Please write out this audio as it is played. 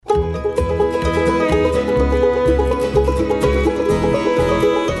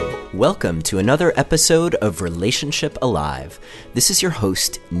Welcome to another episode of Relationship Alive. This is your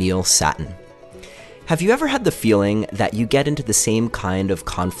host, Neil Satin. Have you ever had the feeling that you get into the same kind of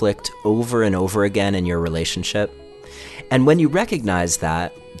conflict over and over again in your relationship? And when you recognize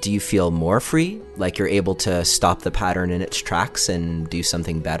that, do you feel more free, like you're able to stop the pattern in its tracks and do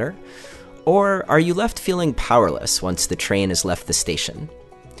something better? Or are you left feeling powerless once the train has left the station?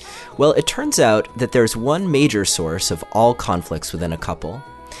 Well, it turns out that there's one major source of all conflicts within a couple.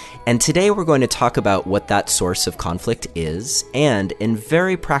 And today we're going to talk about what that source of conflict is, and in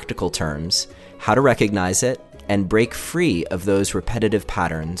very practical terms, how to recognize it and break free of those repetitive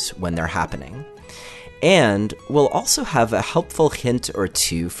patterns when they're happening. And we'll also have a helpful hint or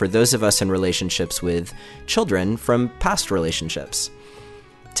two for those of us in relationships with children from past relationships.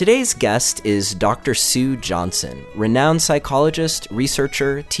 Today's guest is Dr. Sue Johnson, renowned psychologist,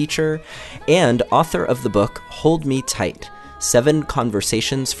 researcher, teacher, and author of the book Hold Me Tight: 7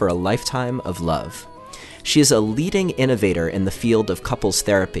 Conversations for a Lifetime of Love. She is a leading innovator in the field of couples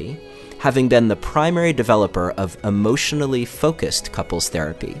therapy, having been the primary developer of emotionally focused couples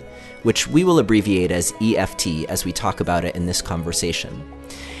therapy, which we will abbreviate as EFT as we talk about it in this conversation,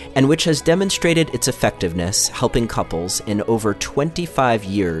 and which has demonstrated its effectiveness helping couples in over 25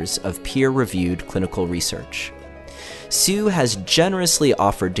 years of peer-reviewed clinical research. Sue has generously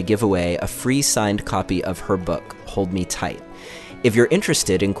offered to give away a free signed copy of her book, Hold Me Tight. If you're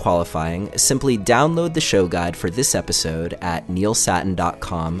interested in qualifying, simply download the show guide for this episode at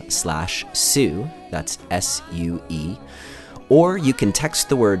neilsatin.com/Sue, that's S-U-E, or you can text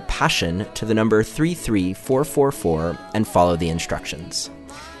the word passion to the number 33444 and follow the instructions.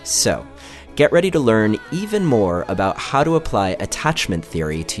 So, get ready to learn even more about how to apply attachment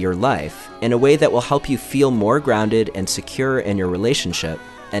theory to your life in a way that will help you feel more grounded and secure in your relationship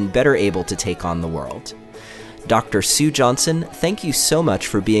and better able to take on the world. Dr. Sue Johnson, thank you so much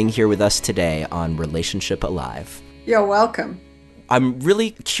for being here with us today on Relationship Alive. You're welcome. I'm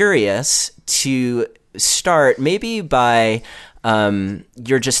really curious to start maybe by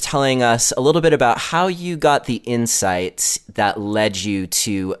you're just telling us a little bit about how you got the insights that led you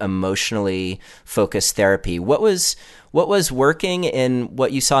to emotionally focused therapy. What was working in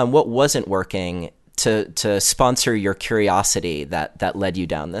what you saw and what wasn't working to sponsor your curiosity that led you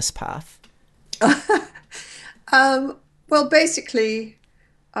down this path? Well, basically,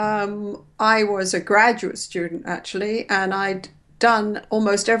 I was a graduate student, actually, and I'd done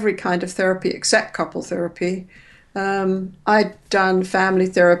almost every kind of therapy except couple therapy. I'd done family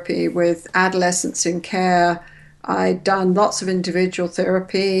therapy with adolescents in care. I'd done lots of individual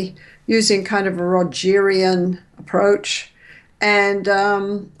therapy using kind of a Rogerian approach. And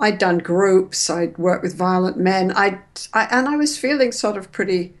I'd done groups. I'd worked with violent men. And I was feeling sort of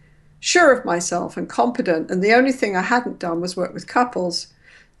pretty sure of myself and competent. And the only thing I hadn't done was work with couples.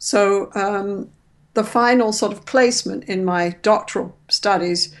 So the final sort of placement in my doctoral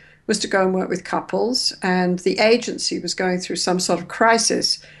studies was to go and work with couples. And the agency was going through some sort of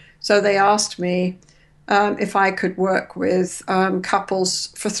crisis. So they asked me if I could work with couples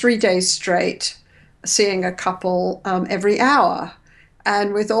for 3 days straight, seeing a couple every hour.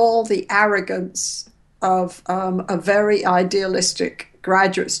 And with all the arrogance of a very idealistic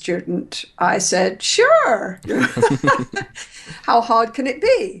graduate student, I said, sure. How hard can it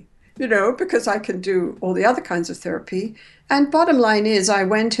be? Because I can do all the other kinds of therapy. And bottom line is I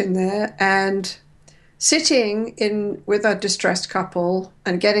went in there and sitting in with a distressed couple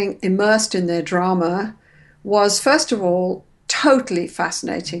and getting immersed in their drama was, first of all, totally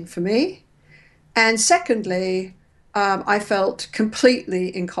fascinating for me. And secondly, I felt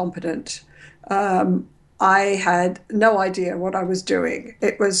completely incompetent. I had no idea what I was doing.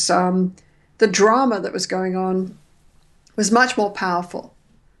 It was the drama that was going on was much more powerful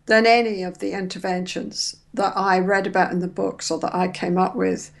than any of the interventions that I read about in the books or that I came up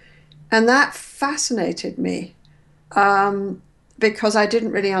with. And that fascinated me because I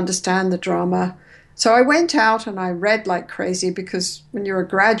didn't really understand the drama. So I went out and I read like crazy, because when you're a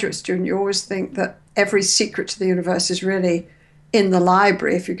graduate student, you always think that every secret to the universe is really in the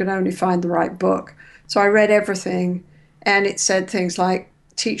library if you can only find the right book. So I read everything, and it said things like,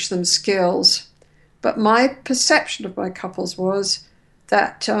 teach them skills. But my perception of my couples was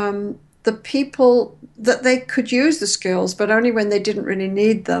that the people, that they could use the skills, but only when they didn't really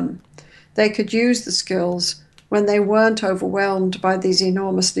need them. They could use the skills when they weren't overwhelmed by these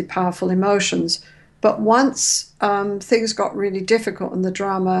enormously powerful emotions. But once things got really difficult in the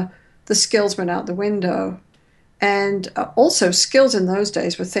drama, the skills went out the window. And also skills in those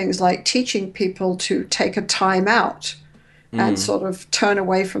days were things like teaching people to take a time out and sort of turn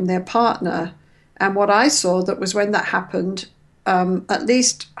away from their partner. And what I saw that was when that happened, at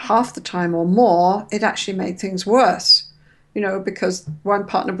least half the time or more, it actually made things worse, because one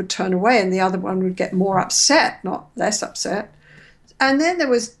partner would turn away and the other one would get more upset, not less upset. And then there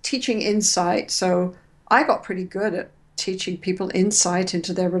was teaching insight. So I got pretty good at teaching people insight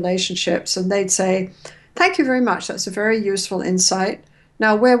into their relationships. And they'd say, thank you very much. That's a very useful insight.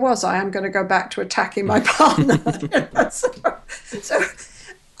 Now, where was I? I'm going to go back to attacking my partner. So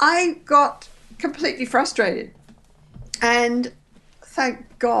I got completely frustrated. And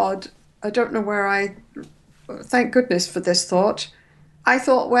thank God, thank goodness for this thought. I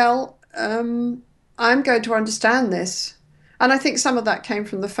thought, well, I'm going to understand this. And I think some of that came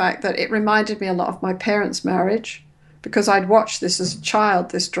from the fact that it reminded me a lot of my parents' marriage, because I'd watched this as a child,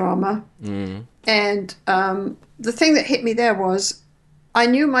 this drama. Mm. And the thing that hit me there was I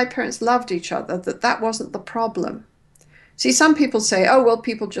knew my parents loved each other, that wasn't the problem. See, some people say, oh, well,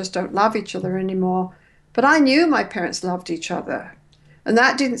 people just don't love each other anymore. But I knew my parents loved each other, and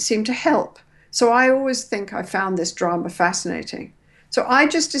that didn't seem to help. So I always think I found this drama fascinating. So I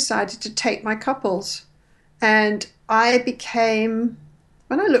just decided to take my couples, and I became,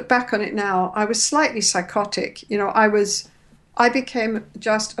 when I look back on it now, I was slightly psychotic. I became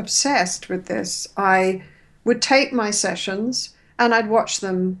just obsessed with this. I would take my sessions and I'd watch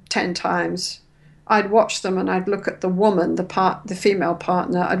them 10 times. I'd watch them and I'd look at the woman, the female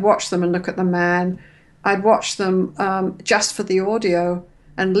partner. I'd watch them and look at the man. I'd watch them just for the audio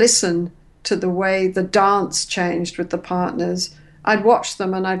and listen to the way the dance changed with the partners. I'd watch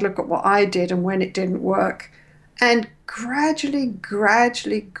them and I'd look at what I did and when it didn't work. And gradually,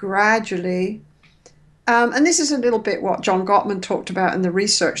 and this is a little bit what John Gottman talked about in the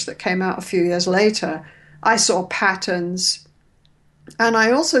research that came out a few years later, I saw patterns. And I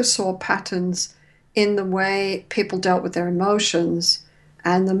also saw patterns in the way people dealt with their emotions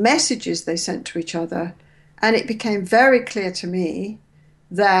and the messages they sent to each other. And it became very clear to me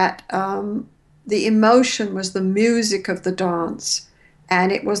that the emotion was the music of the dance,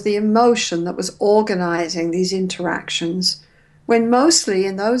 and it was the emotion that was organizing these interactions, when mostly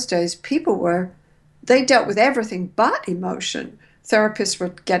in those days they dealt with everything but emotion. Therapists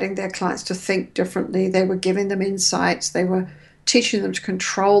were getting their clients to think differently. They were giving them insights. They were teaching them to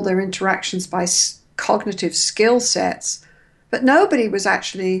control their interactions by cognitive skill sets. But nobody was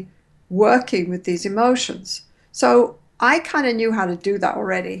actually working with these emotions. So I kind of knew how to do that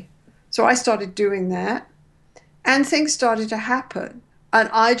already. So I started doing that, and things started to happen. And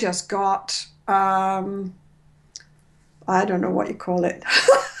I just got, I don't know what you call it.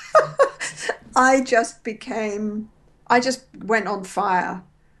 I just went on fire.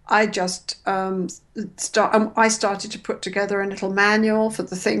 I started to put together a little manual for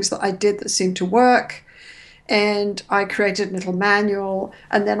the things that I did that seemed to work. And I created a little manual,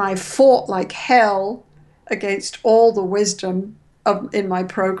 and then I fought like hell against all the wisdom in my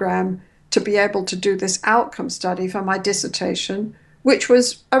program to be able to do this outcome study for my dissertation, which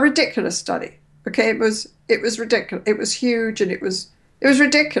was a ridiculous study. Okay, it was ridiculous. It was huge, and it was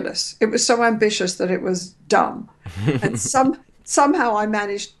ridiculous. It was so ambitious that it was dumb. And somehow I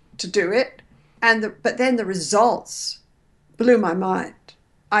managed to do it, but then the results blew my mind.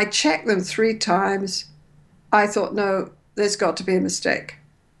 I checked them 3 times. I thought, no, there's got to be a mistake.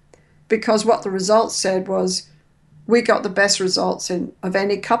 Because what the results said was, we got the best results of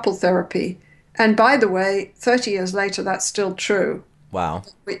any couple therapy. And by the way, 30 years later, that's still true. Wow.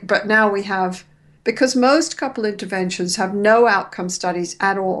 But now we have, because most couple interventions have no outcome studies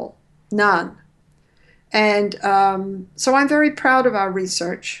at all, none. And so I'm very proud of our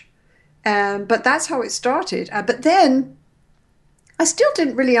research. But that's how it started. But then I still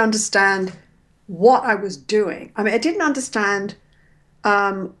didn't really understand what I was doing. I mean, I didn't understand,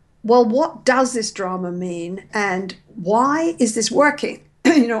 well, what does this drama mean, and why is this working?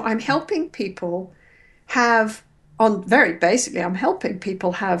 I'm helping people I'm helping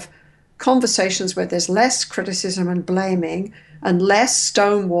people have conversations where there's less criticism and blaming and less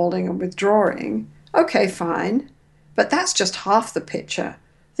stonewalling and withdrawing. Okay, fine. But that's just half the picture.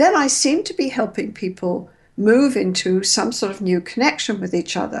 Then I seem to be helping people move into some sort of new connection with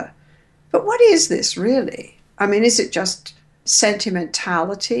each other. But what is this really? I mean, is it just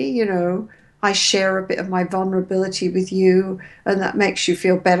sentimentality? I share a bit of my vulnerability with you, and that makes you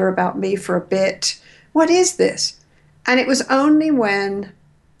feel better about me for a bit. What is this? And it was only when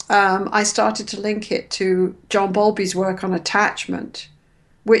I started to link it to John Bowlby's work on attachment,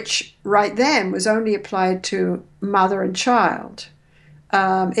 which right then was only applied to mother and child.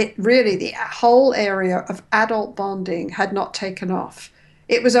 The whole area of adult bonding had not taken off.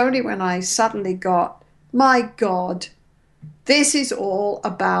 It was only when I suddenly got, my God, this is all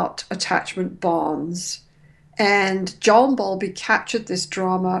about attachment bonds. And John Bowlby captured this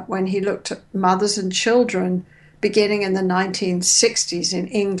drama when he looked at mothers and children beginning in the 1960s in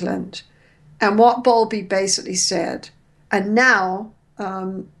England. And what Bowlby basically said, and now,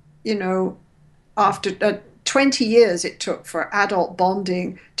 after 20 years it took for adult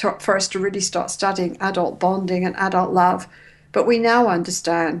bonding, for us to really start studying adult bonding and adult love. But we now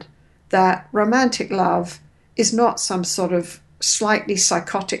understand that romantic love is not some sort of slightly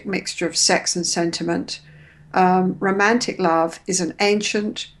psychotic mixture of sex and sentiment. Romantic love is an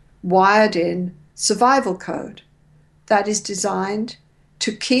ancient, wired-in survival code that is designed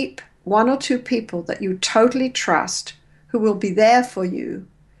to keep one or two people that you totally trust, who will be there for you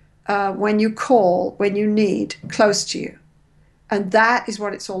when you call, when you need, close to you. And that is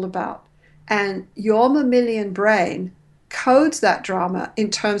what it's all about. And your mammalian brain codes that drama in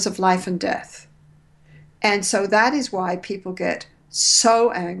terms of life and death. And so that is why people get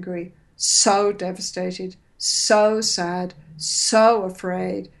so angry, so devastated, so sad, so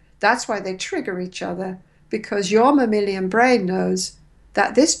afraid. That's why they trigger each other, because your mammalian brain knows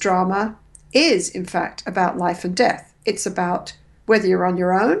that this drama is, in fact, about life and death. It's about whether you're on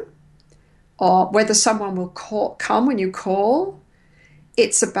your own or whether someone will come when you call.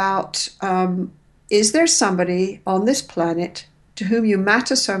 It's about, is there somebody on this planet to whom you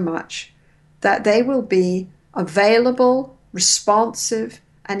matter so much that they will be available, responsive,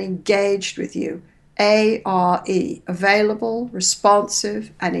 and engaged with you? A-R-E, available,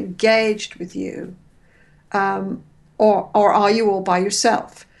 responsive, and engaged with you. Or are you all by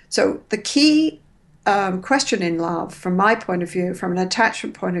yourself? So the key question in love, from my point of view, from an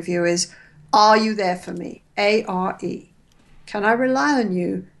attachment point of view, is, are you there for me? A-R-E. Can I rely on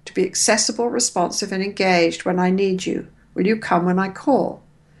you to be accessible, responsive, and engaged when I need you? Will you come when I call?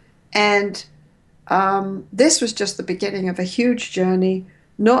 And this was just the beginning of a huge journey,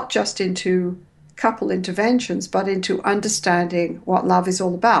 not just into couple interventions, but into understanding what love is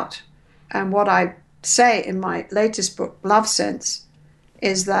all about. And what I say in my latest book, Love Sense,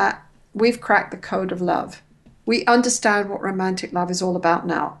 is that we've cracked the code of love. We understand what romantic love is all about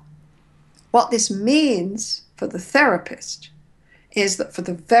now. What this means for the therapist is that for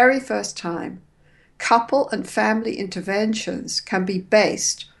the very first time, couple and family interventions can be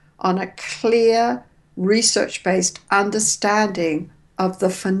based on a clear, research-based understanding of the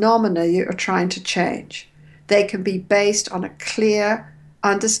phenomena you are trying to change. They can be based on a clear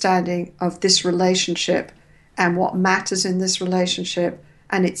understanding of this relationship and what matters in this relationship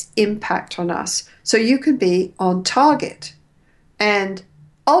and its impact on us. So you can be on target. And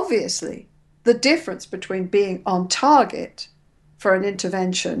obviously, the difference between being on target for an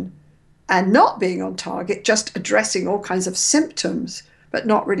intervention and not being on target, just addressing all kinds of symptoms, but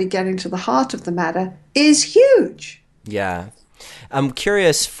not really getting to the heart of the matter, is huge. Yeah. I'm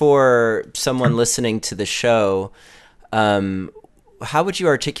curious, for someone listening to the show, how would you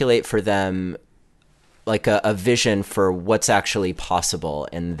articulate for them like a vision for what's actually possible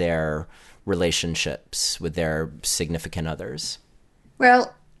in their relationships with their significant others?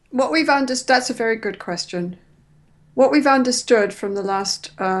 Well, what we've understood, that's a very good question. What we've understood from the last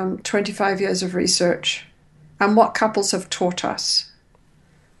 25 years of research and what couples have taught us,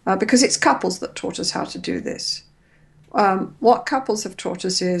 because it's couples that taught us how to do this. What couples have taught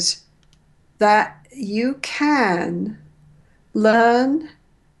us is that you can learn,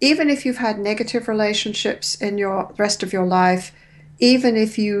 even if you've had negative relationships in your rest of your life, even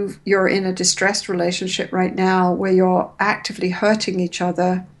if you're in a distressed relationship right now where you're actively hurting each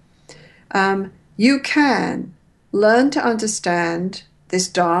other, you can learn to understand this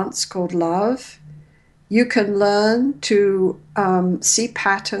dance called love. You can learn to see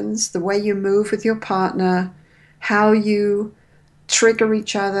patterns, the way you move with your partner, how you trigger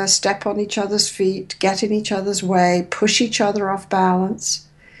each other, step on each other's feet, get in each other's way, push each other off balance.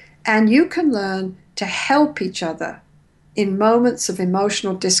 And you can learn to help each other in moments of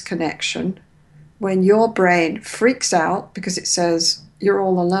emotional disconnection, when your brain freaks out because it says, you're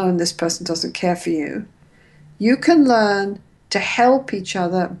all alone, this person doesn't care for you. You can learn to help each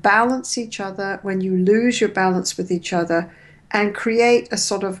other, balance each other when you lose your balance with each other, and create a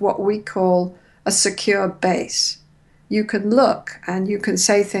sort of what we call a secure base. You can look and you can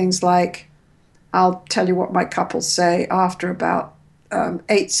say things like, I'll tell you what my couples say after about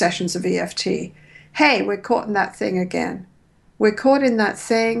 8 sessions of EFT. Hey, we're caught in that thing again. We're caught in that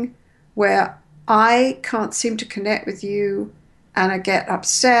thing where I can't seem to connect with you, and I get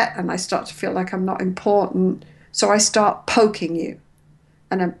upset and I start to feel like I'm not important. So I start poking you.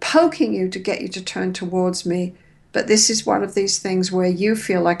 And I'm poking you to get you to turn towards me. But this is one of these things where you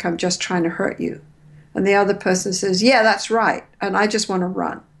feel like I'm just trying to hurt you. And the other person says, yeah, that's right. And I just want to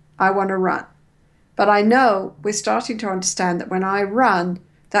run. I want to run. But I know we're starting to understand that when I run,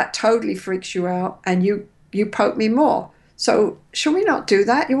 that totally freaks you out and you poke me more. So shall we not do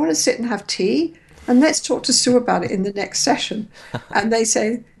that? You want to sit and have tea? And let's talk to Sue about it in the next session. And they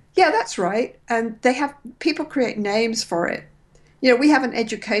say, yeah, that's right. And they have people create names for it. You know, we have an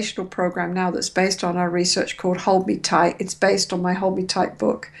educational program now that's based on our research called Hold Me Tight. It's based on my Hold Me Tight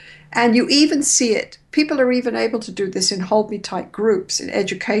book. And you even see it. People are even able to do this in Hold Me Tight groups, in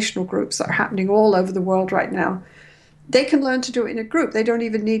educational groups that are happening all over the world right now. They can learn to do it in a group. They don't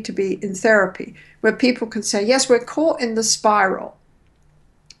even need to be in therapy, where people can say, yes, we're caught in the spiral.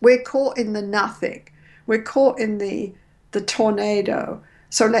 We're caught in the nothing. We're caught in the tornado.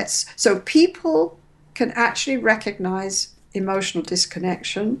 So people can actually recognize emotional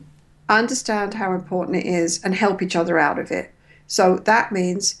disconnection, understand how important it is, and help each other out of it. So that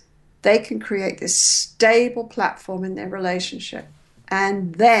means they can create this stable platform in their relationship.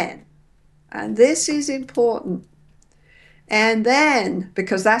 And then, and this is important, and then,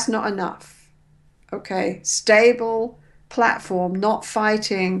 because that's not enough, okay, stable platform, not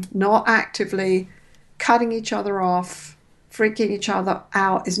fighting, not actively cutting each other off, freaking each other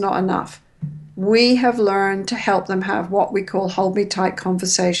out is not enough. We have learned to help them have what we call hold me tight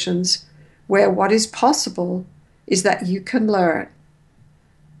conversations, where what is possible is that you can learn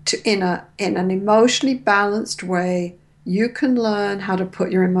to, in an emotionally balanced way, you can learn how to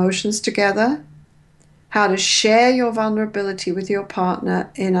put your emotions together, how to share your vulnerability with your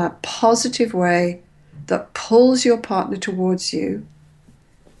partner in a positive way that pulls your partner towards you.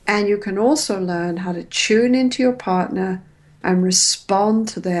 And you can also learn how to tune into your partner and respond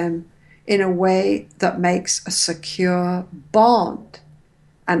to them in a way that makes a secure bond.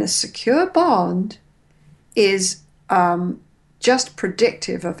 And a secure bond is just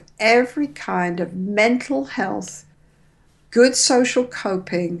predictive of every kind of mental health, good social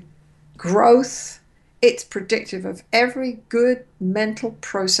coping, growth. It's predictive of every good mental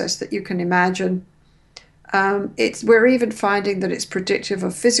process that you can imagine. We're even finding that it's predictive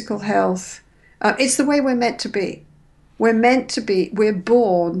of physical health. It's the way we're meant to be. We're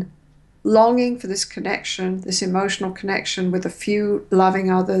born longing for this connection, this emotional connection with a few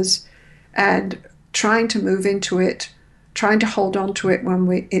loving others, and trying to move into it, trying to hold on to it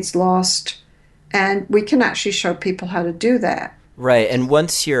when it's lost. And we can actually show people how to do that. Right. And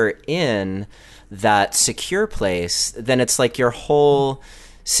once you're in that secure place, then it's like your whole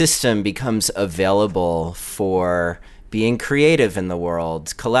system becomes available for being creative in the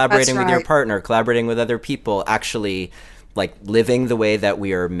world, collaborating with your partner, collaborating with other people, actually like living the way that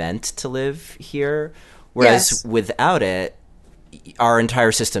we are meant to live here. Whereas without it, our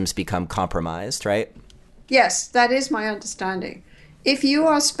entire systems become compromised, right? Yes, that is my understanding. If you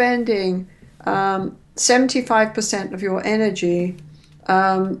are spending 75% of your energy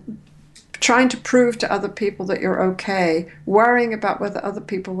trying to prove to other people that you're okay, worrying about whether other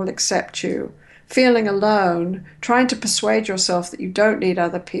people will accept you, feeling alone, trying to persuade yourself that you don't need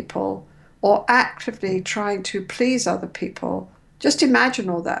other people, or actively trying to please other people, just imagine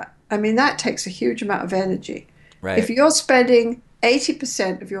all that. I mean, that takes a huge amount of energy. Right. If you're spending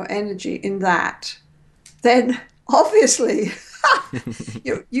 80% of your energy in that, then obviously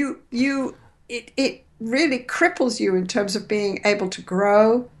it really cripples you in terms of being able to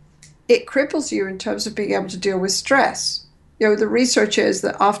grow. It cripples you in terms of being able to deal with stress. You know, the research is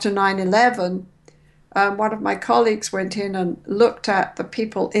that after 9/11, one of my colleagues went in and looked at the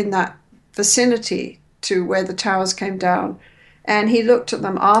people in that vicinity to where the towers came down. And he looked at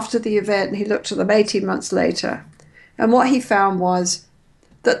them after the event, and he looked at them 18 months later. And what he found was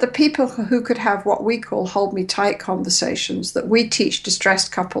that the people who could have what we call hold me tight conversations, that we teach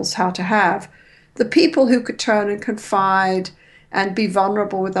distressed couples how to have, the people who could turn and confide and be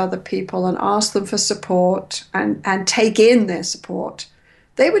vulnerable with other people and ask them for support and take in their support,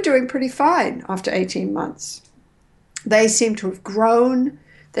 they were doing pretty fine after 18 months. They seemed to have grown.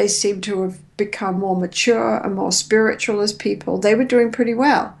 They seemed to have become more mature and more spiritual as people. They were doing pretty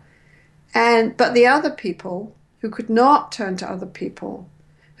well. But the other people who could not turn to other people,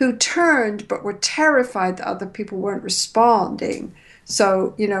 who turned but were terrified that other people weren't responding.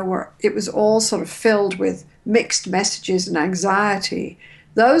 So, it was all sort of filled with mixed messages and anxiety.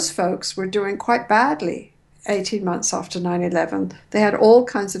 Those folks were doing quite badly 18 months after 9/11. They had all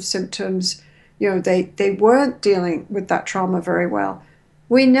kinds of symptoms. They weren't dealing with that trauma very well.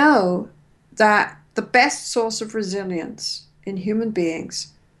 We know that the best source of resilience in human beings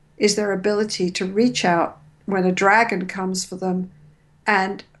is their ability to reach out when a dragon comes for them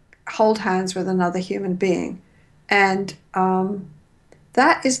and hold hands with another human being. And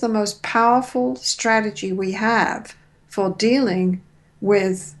that is the most powerful strategy we have for dealing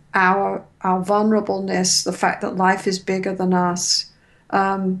with our vulnerableness, the fact that life is bigger than us,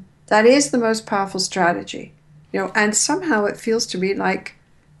 that is the most powerful strategy. And somehow it feels to me like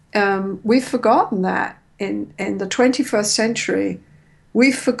we've forgotten that in the 21st century.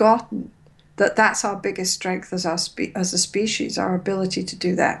 We've forgotten that that's our biggest strength as a species, our ability to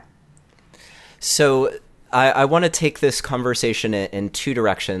do that. So I want to take this conversation in two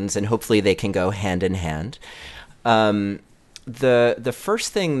directions, and hopefully they can go hand in hand. The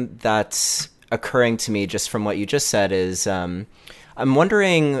first thing that's occurring to me just from what you just said is I'm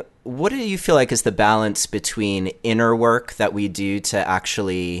wondering, what do you feel like is the balance between inner work that we do to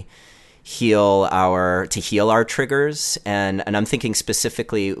actually heal our triggers, and I'm thinking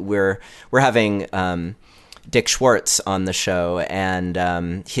specifically we're having Dick Schwartz on the show,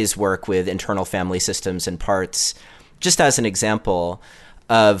 and his work with internal family systems and parts, just as an example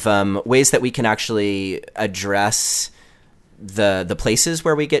of ways that we can actually address the places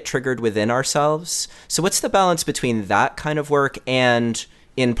where we get triggered within ourselves. So what's the balance between that kind of work and,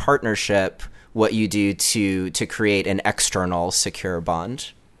 in partnership, what you do to create an external secure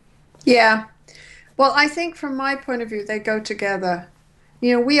bond? Yeah. Well, I think from my point of view, they go together.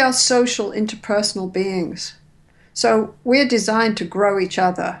 We are social interpersonal beings. So we're designed to grow each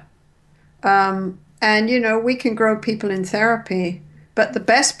other. And, we can grow people in therapy, but the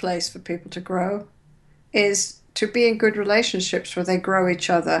best place for people to grow is to be in good relationships where they grow each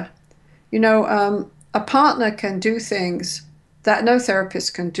other. A partner can do things that no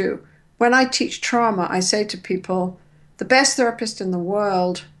therapist can do. When I teach trauma, I say to people, the best therapist in the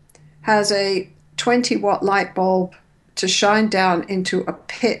world has a 20-watt light bulb to shine down into a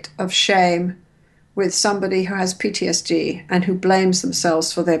pit of shame with somebody who has PTSD and who blames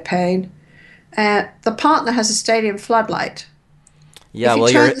themselves for their pain. The partner has a stadium floodlight. Yeah,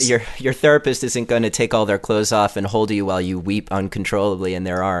 well, your therapist isn't going to take all their clothes off and hold you while you weep uncontrollably in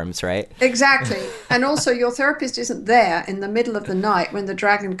their arms, right? Exactly. And also, your therapist isn't there in the middle of the night when the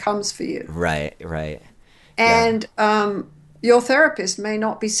dragon comes for you. Right. And your therapist may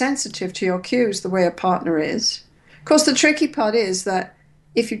not be sensitive to your cues the way a partner is. Of course, the tricky part is that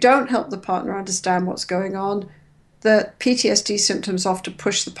if you don't help the partner understand what's going on, the PTSD symptoms often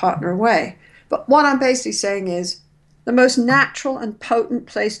push the partner away. But what I'm basically saying is the most natural and potent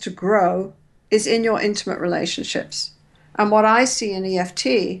place to grow is in your intimate relationships. And what I see in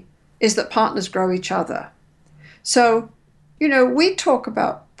EFT is that partners grow each other. So, we talk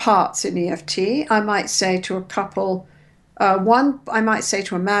about parts in EFT. I might say to a couple, I might say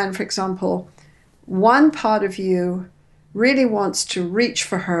to a man, for example, one part of you really wants to reach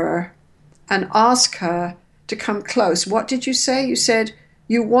for her and ask her to come close. What did you say? You said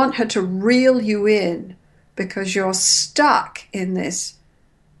you want her to reel you in because you're stuck in this.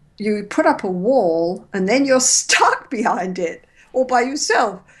 You put up a wall and then you're stuck behind it all by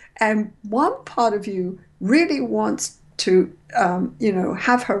yourself. And one part of you really wants to,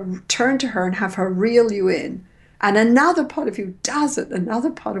 have her turn to her and have her reel you in. And another part of you doesn't. Another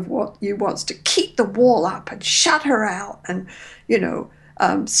part of what you wants to keep the wall up and shut her out and,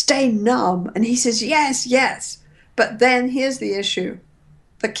 stay numb. And he says, yes. But then here's the issue.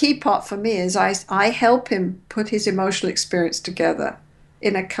 The key part for me is I help him put his emotional experience together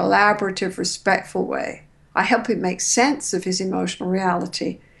in a collaborative, respectful way. I help him make sense of his emotional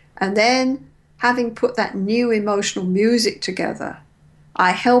reality. And then, having put that new emotional music together,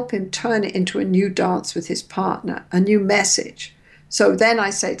 I help him turn it into a new dance with his partner, a new message. So then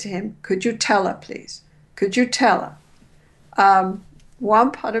I say to him, could you tell her, please? Could you tell her?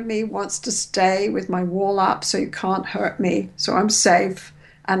 One part of me wants to stay with my wall up so you can't hurt me, so I'm safe,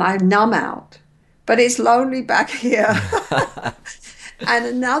 and I numb out. But it's lonely back here. And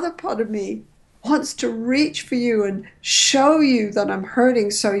another part of me wants to reach for you and show you that I'm hurting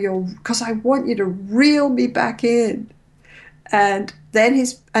because I want you to reel me back in. And then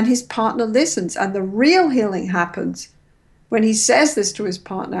his partner listens, and the real healing happens when he says this to his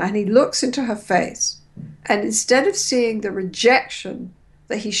partner and he looks into her face, and instead of seeing the rejection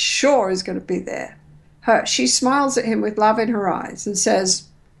that he's sure is going to be there, she smiles at him with love in her eyes and says,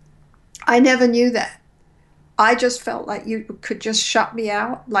 I never knew that. I just felt like you could just shut me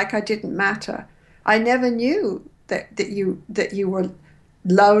out, like I didn't matter. I never knew that you were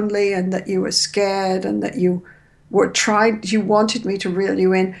lonely and that you were scared and that you wanted me to reel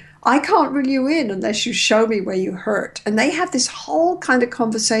you in. I can't reel you in unless you show me where you hurt. And they have this whole kind of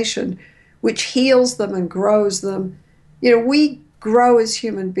conversation which heals them and grows them. We grow as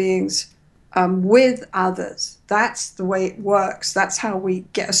human beings with others. That's the way it works. That's how we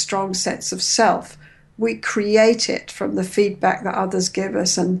get a strong sense of self. We create it from the feedback that others give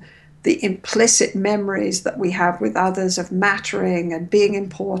us, and the implicit memories that we have with others of mattering and being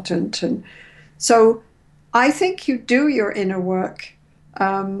important. And so I think you do your inner work,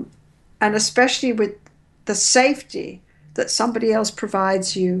 and especially with the safety that somebody else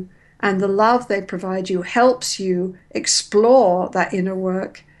provides you and the love they provide you helps you explore that inner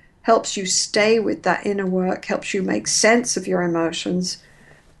work, helps you stay with that inner work, helps you make sense of your emotions.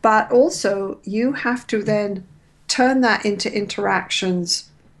 But also you have to then turn that into interactions,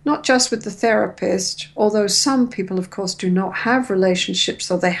 not just with the therapist, although some people, of course, do not have relationships,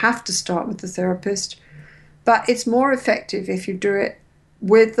 so they have to start with the therapist. But it's more effective if you do it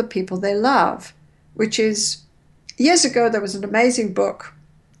with the people they love, which is, years ago, there was an amazing book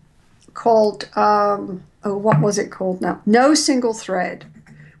called, what was it called now? No Single Thread,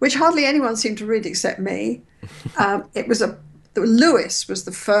 which hardly anyone seemed to read except me. Lewis was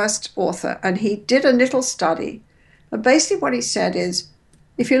the first author, and he did a little study. And basically what he said is,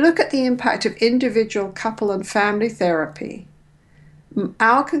 if you look at the impact of individual, couple, and family therapy,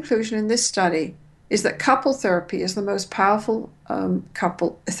 our conclusion in this study is that couple therapy is the most powerful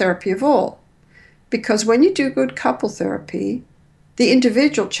couple therapy of all. Because when you do good couple therapy, the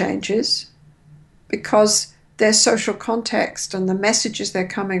individual changes because their social context and the messages they're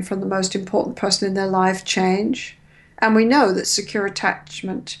coming from the most important person in their life change. And we know that secure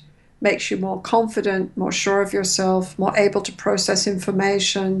attachment makes you more confident, more sure of yourself, more able to process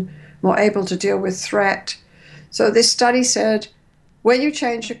information, more able to deal with threat. So this study said, when you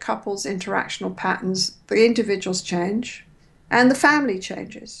change a couple's interactional patterns, the individuals change and the family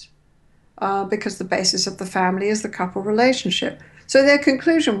changes because the basis of the family is the couple relationship. So their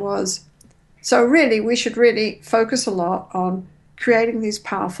conclusion was, so really we should really focus a lot on creating these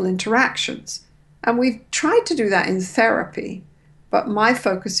powerful interactions. And we've tried to do that in therapy, but my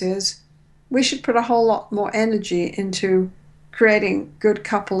focus is we should put a whole lot more energy into creating good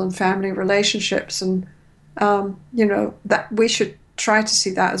couple and family relationships, and that we should try to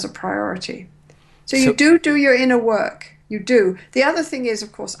see that as a priority. So you do your inner work. You do. The other thing is,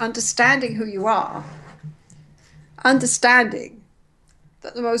 of course, understanding who you are. Understanding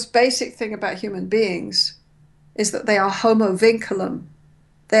that the most basic thing about human beings is that they are homo vinculum.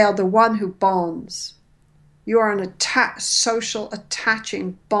 They are the one who bonds. You are an social,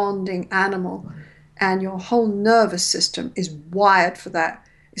 attaching, bonding animal, and your whole nervous system is wired for that.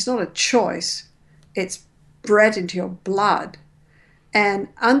 It's not a choice. It's bred into your blood. And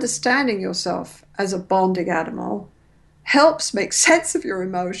understanding yourself as a bonding animal helps make sense of your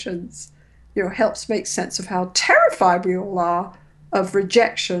emotions, helps make sense of how terrified we all are of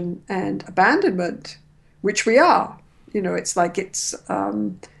rejection and abandonment, which we are. It's like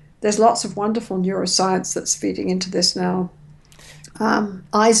there's lots of wonderful neuroscience that's feeding into this now.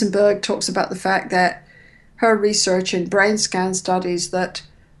 Eisenberg talks about the fact that her research in brain scan studies that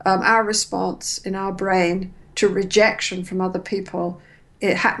our response in our brain to rejection from other people,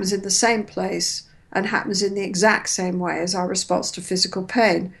 it happens in the same place and happens in the exact same way as our response to physical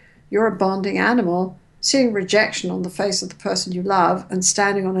pain. You're a bonding animal. Seeing rejection on the face of the person you love and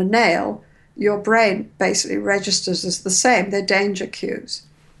standing on a nail, your brain basically registers as the same. They're danger cues.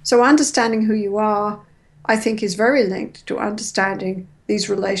 So understanding who you are, I think, is very linked to understanding these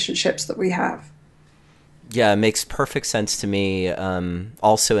relationships that we have. Yeah, it makes perfect sense to me.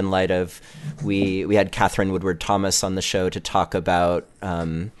 Also, in light of we had Catherine Woodward Thomas on the show to talk about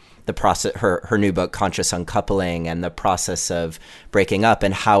the process, her new book, Conscious Uncoupling, and the process of breaking up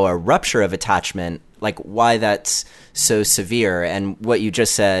and how a rupture of attachment, like why that's so severe. And what you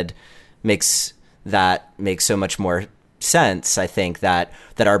just said makes so much more sense. I think that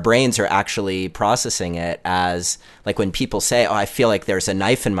our brains are actually processing it as, like, when people say, oh, I feel like there's a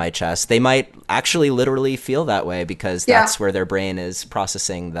knife in my chest, they might actually literally feel that way because that's where their brain is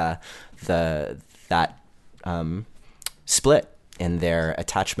processing that split in their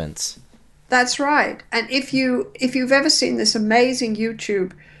attachments. That's right. And if you've ever seen this amazing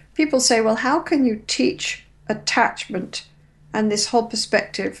YouTube, people say, well, how can you teach attachment and this whole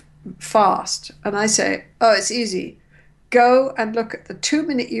perspective fast? And I say, oh, it's easy. Go and look at the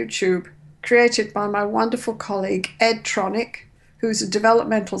 2-minute YouTube created by my wonderful colleague, Ed Tronick, who's a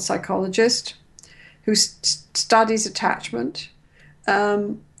developmental psychologist who studies attachment.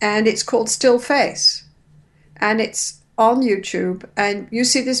 And it's called Still Face. And it's on YouTube. And you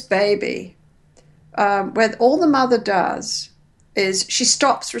see this baby where all the mother does is she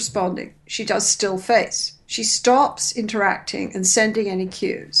stops responding. She does still face. She stops interacting and sending any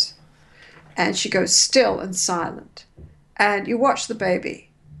cues. And she goes still and silent. And you watch the baby.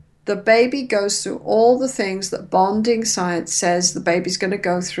 The baby goes through all the things that bonding science says the baby's going to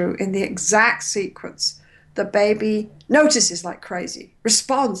go through in the exact sequence the baby notices like crazy,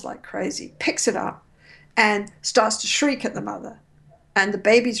 responds like crazy, picks it up, and starts to shriek at the mother. And the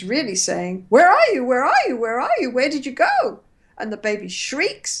baby's really saying, "Where are you? Where are you? Where are you? Where did you go?" And the baby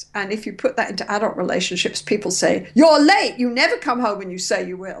shrieks. And if you put that into adult relationships, people say, "You're late. You never come home when you say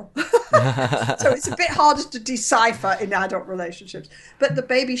you will." So it's a bit harder to decipher in adult relationships. But the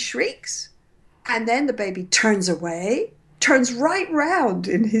baby shrieks, and then the baby turns away, turns right round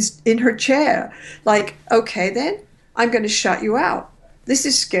in her chair, like, "Okay, then I'm going to shut you out. This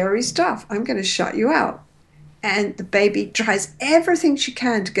is scary stuff. I'm going to shut you out." And the baby tries everything she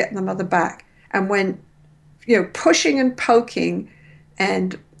can to get the mother back. And when, pushing and poking,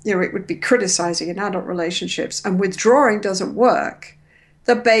 and, it would be criticizing in adult relationships, and withdrawing doesn't work,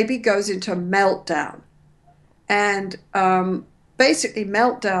 the baby goes into meltdown. And basically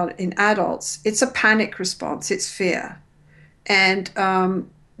meltdown in adults, it's a panic response, it's fear. And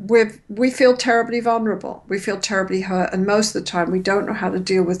we feel terribly vulnerable. We feel terribly hurt. And most of the time, we don't know how to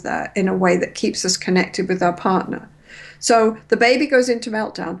deal with that in a way that keeps us connected with our partner. So the baby goes into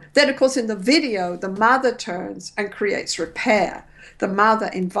meltdown. Then, of course, in the video, the mother turns and creates repair. The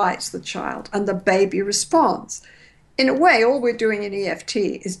mother invites the child, and the baby responds. In a way, all we're doing in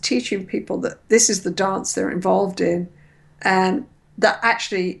EFT is teaching people that this is the dance they're involved in, and that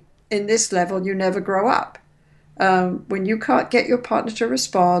actually, in this level, you never grow up. When you can't get your partner to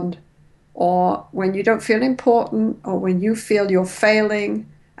respond, or when you don't feel important, or when you feel you're failing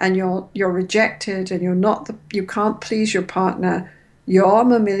and you're rejected and you can't please your partner, your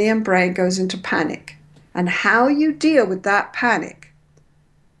mammalian brain goes into panic. And how you deal with that panic,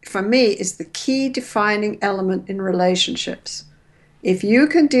 for me, is the key defining element in relationships. If you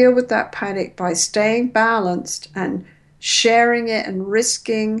can deal with that panic by staying balanced and sharing it and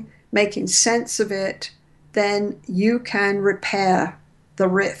risking making sense of it, then you can repair the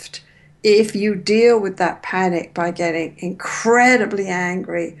rift. If you deal with that panic by getting incredibly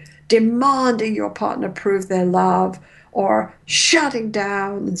angry, demanding your partner prove their love, or shutting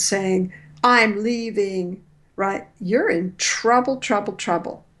down and saying, "I'm leaving," right? You're in trouble, trouble,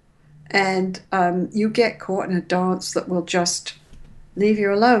 trouble. And you get caught in a dance that will just leave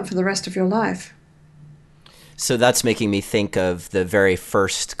you alone for the rest of your life. So that's making me think of the very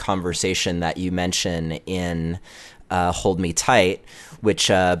first conversation that you mention in Hold Me Tight, which,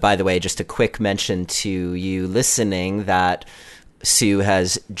 by the way, just a quick mention to you listening that Sue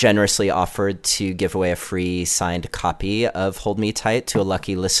has generously offered to give away a free signed copy of Hold Me Tight to a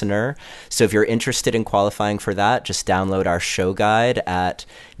lucky listener. So if you're interested in qualifying for that, just download our show guide at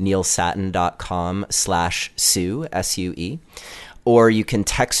neilsattin.com/Sue, S-U-E. Or you can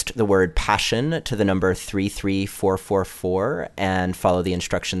text the word passion to the number 33444 and follow the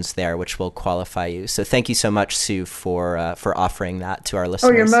instructions there, which will qualify you. So thank you so much, Sue, for offering that to our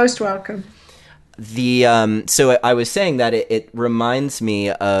listeners. Oh, you're most welcome. So I was saying that it reminds me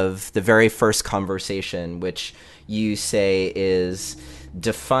of the very first conversation, which you say is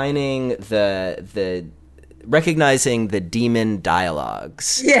defining the recognizing the demon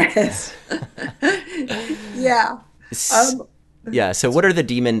dialogues. Yes. Yeah. Yeah. So what are the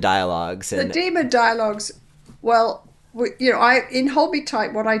demon dialogues? The demon dialogues, well, in Hold Me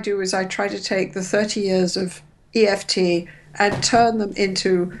Tight, what I do is I try to take the 30 years of EFT and turn them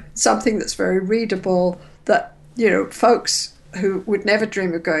into something that's very readable, that, folks who would never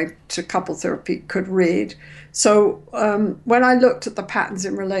dream of going to couple therapy could read. So when I looked at the patterns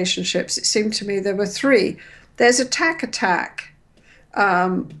in relationships, it seemed to me there were three. There's attack,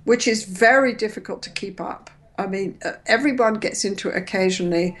 which is very difficult to keep up. I mean, everyone gets into it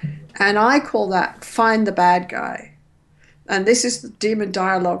occasionally, and I call that find the bad guy. And this is the demon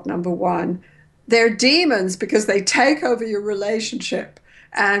dialogue number one. They're demons because they take over your relationship.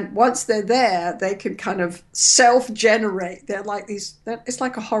 And once they're there, they can kind of self-generate. They're like it's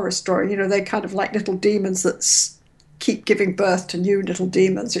like a horror story. They're kind of like little demons that keep giving birth to new little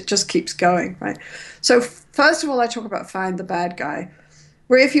demons. It just keeps going, right? So first of all, I talk about find the bad guy,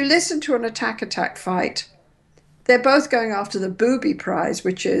 where if you listen to an attack fight, they're both going after the booby prize,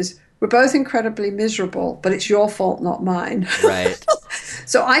 which is we're both incredibly miserable, but it's your fault, not mine. Right.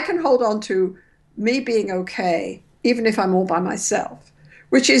 So I can hold on to me being okay, even if I'm all by myself,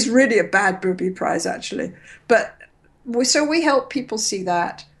 which is really a bad booby prize, actually. But so we help people see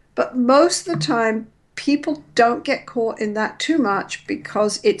that. But most of the time, people don't get caught in that too much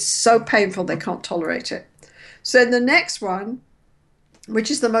because it's so painful they can't tolerate it. So then the next one,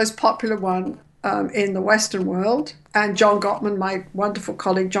 which is the most popular one, in the Western world, and John Gottman, my wonderful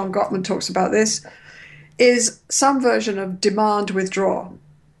colleague John Gottman, talks about this, is some version of demand withdraw,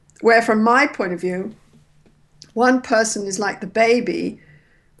 where from my point of view, one person is like the baby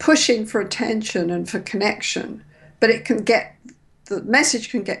pushing for attention and for connection, but the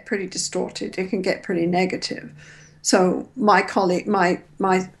message can get pretty distorted. It can get pretty negative. So my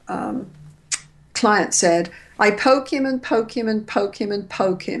client said, I poke him and poke him and poke him and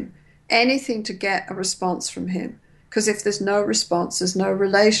poke him, anything to get a response from him. Because if there's no response, there's no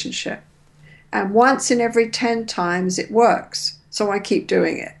relationship. And once in every 10 times it works. So I keep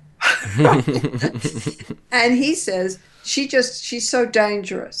doing it. And he says, she's so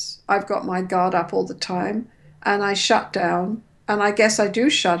dangerous. I've got my guard up all the time and I shut down, and I guess I do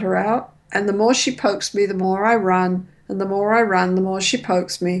shut her out. And the more she pokes me, the more I run, and the more I run, the more she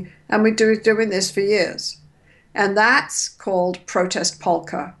pokes me. And we're doing this for years. And that's called protest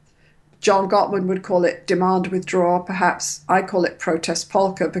polka. John Gottman would call it demand withdrawal. Perhaps I call it protest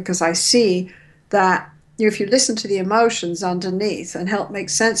polka, because I see that if you listen to the emotions underneath and help make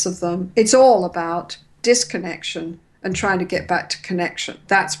sense of them, it's all about disconnection and trying to get back to connection.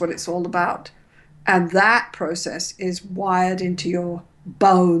 That's what it's all about. And that process is wired into your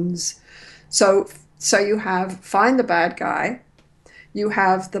bones. So you have find the bad guy, you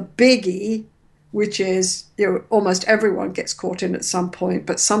have the biggie, which is, almost everyone gets caught in at some point,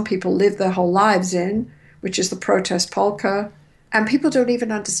 but some people live their whole lives in, which is the protest polka. And people don't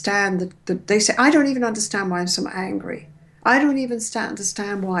even understand they say, I don't even understand why I'm so angry. I don't even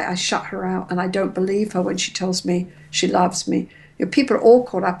understand why I shut her out and I don't believe her when she tells me she loves me. People are all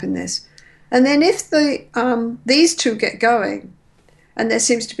caught up in this. And then if these two get going and there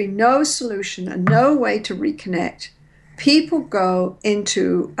seems to be no solution and no way to reconnect, people go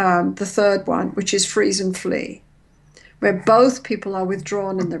into the third one, which is freeze and flee, where both people are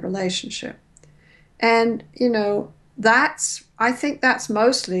withdrawn in the relationship. And, I think that's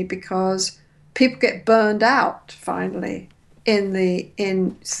mostly because people get burned out finally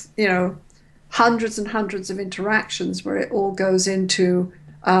in hundreds and hundreds of interactions where it all goes into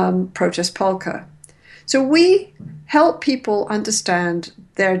protest polka. So we help people understand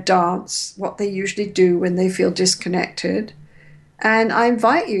their dance, what they usually do when they feel disconnected. And I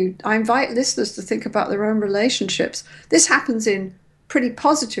invite listeners to think about their own relationships. This happens in pretty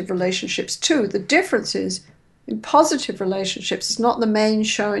positive relationships too. The difference is, in positive relationships, it's not the main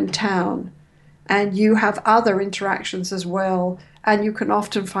show in town, and you have other interactions as well, and you can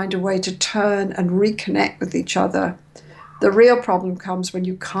often find a way to turn and reconnect with each other. The real problem comes when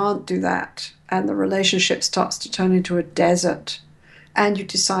you can't do that, and the relationship starts to turn into a desert, and you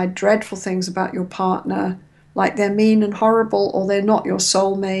decide dreadful things about your partner, like they're mean and horrible, or they're not your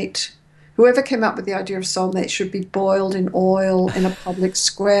soulmate. Whoever came up with the idea of soulmate should be boiled in oil in a public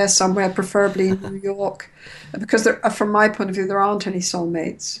square somewhere, preferably in New York, because from my point of view, there aren't any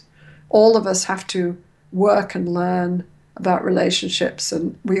soulmates. All of us have to work and learn about relationships,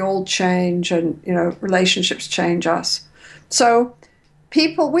 and we all change, and relationships change us. So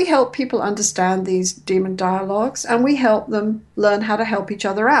we help people understand these demon dialogues, and we help them learn how to help each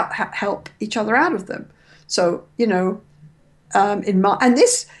other out of them. So, and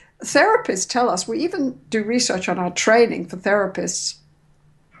this, therapists tell us, we even do research on our training for therapists,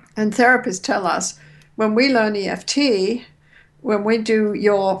 and therapists tell us when we learn EFT, when we do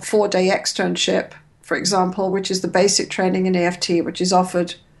your 4-day externship, for example, which is the basic training in EFT, which is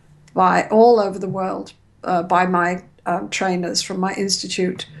offered by all over the world by my trainers from my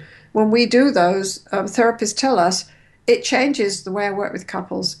institute. When we do those, therapists tell us it changes the way I work with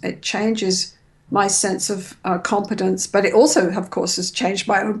couples. It changes my sense of competence, but it also, of course, has changed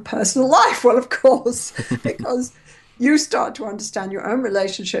my own personal life. Well, of course, because you start to understand your own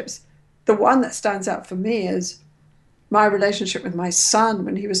relationships. The one that stands out for me is my relationship with my son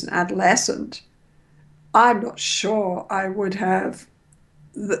when he was an adolescent. I'm not sure I would have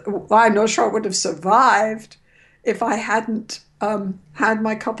survived if I hadn't had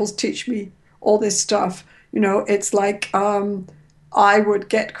my couples teach me all this stuff. It's like I would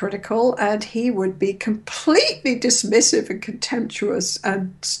get critical and he would be completely dismissive and contemptuous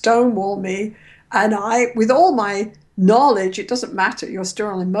and stonewall me. And I, with all my knowledge, it doesn't matter, you're still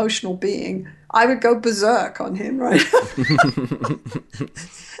an emotional being, I would go berserk on him, right?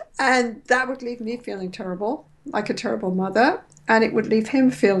 And that would leave me feeling terrible, like a terrible mother. And it would leave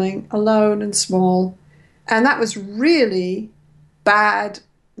him feeling alone and small. And that was really bad,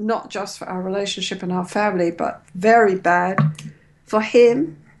 not just for our relationship and our family, but very bad for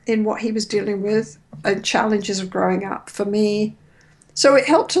him in what he was dealing with and challenges of growing up for me. So it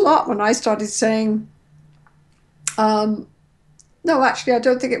helped a lot when I started saying, no, actually, I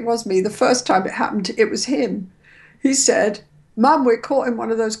don't think it was me. The first time it happened, it was him. He said, Mum, we're caught in one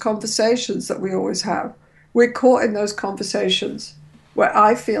of those conversations that we always have. We're caught in those conversations where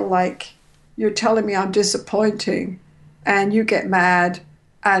I feel like you're telling me I'm disappointing and you get mad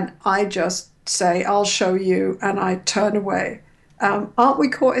And I just say, I'll show you. And I turn away. Aren't we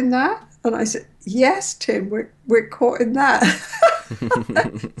caught in that? And I said, yes, Tim, we're caught in that.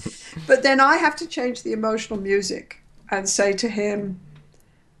 But then I have to change the emotional music and say to him,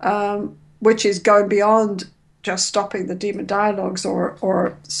 which is going beyond just stopping the demon dialogues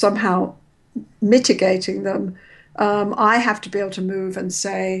or somehow mitigating them. I have to be able to move and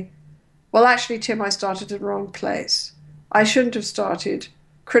say, well, actually, Tim, I started in the wrong place. I shouldn't have started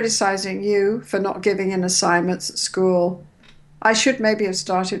criticizing you for not giving in assignments at school. I should maybe have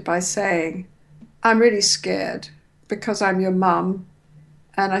started by saying, I'm really scared because I'm your mum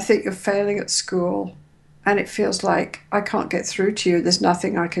and I think you're failing at school and it feels like I can't get through to you. There's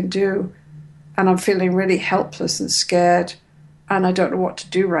nothing I can do. And I'm feeling really helpless and scared and I don't know what to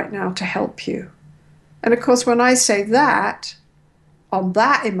do right now to help you. And of course, when I say that, on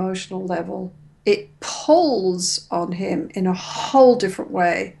that emotional level, it pulls on him in a whole different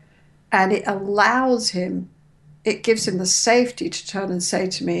way. And it allows him, it gives him the safety to turn and say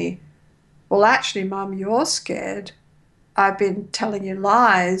to me, well, actually, Mum, you're scared. I've been telling you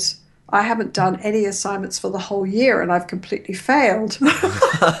lies. I haven't done any assignments for the whole year and I've completely failed.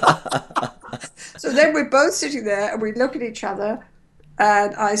 So then we're both sitting there and we look at each other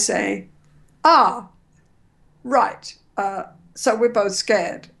and I say, right. So we're both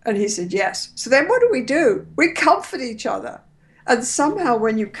scared. And he said, yes. So then what do? We comfort each other. And somehow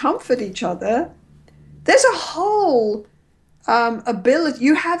when you comfort each other, there's a whole ability.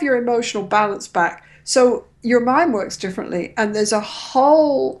 You have your emotional balance back. So your mind works differently. And there's a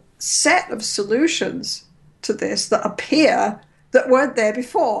whole set of solutions to this that appear that weren't there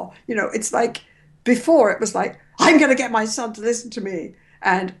before. You know, it's like before it was like, I'm going to get my son to listen to me.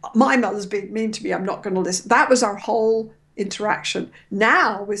 And my mother's being mean to me. I'm not going to listen. That was our whole interaction.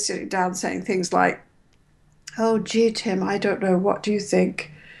 Now we're sitting down saying things like, oh, gee, Tim, I don't know. What do you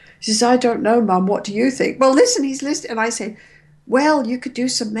think? He says, I don't know, Mum. What do you think? Well, listen, he's listening. And I say, well, you could do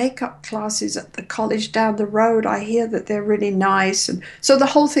some makeup classes at the college down the road. I hear that they're really nice. And so the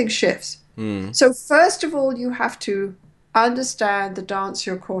whole thing shifts. So first of all, you have to understand the dance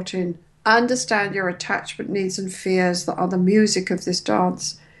you're caught in, understand your attachment needs and fears that are the music of this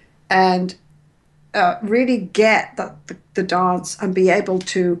dance, and really get the dance and be able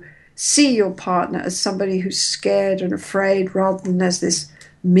to see your partner as somebody who's scared and afraid rather than as this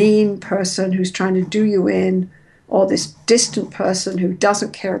mean person who's trying to do you in or this distant person who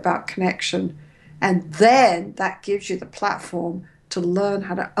doesn't care about connection. And then that gives you the platform to learn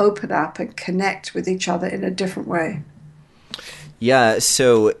how to open up and connect with each other in a different way. Yeah.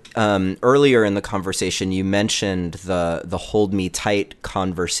 So earlier in the conversation, you mentioned the hold me tight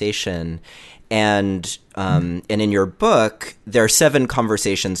conversation. And in your book, there are 7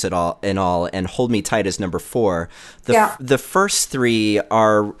 conversations in all, and Hold Me Tight is number 4. The first 3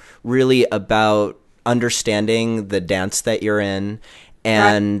 are really about understanding the dance that you're in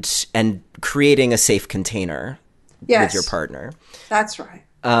and creating a safe container with your partner. That's right.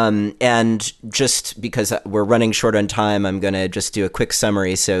 And just because we're running short on time, I'm going to just do a quick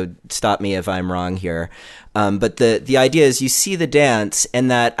summary, so stop me if I'm wrong here. But the idea is you see the dance, and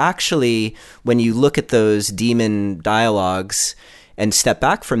that actually when you look at those demon dialogues and step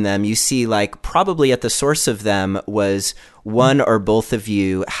back from them, you see like probably at the source of them was one or both of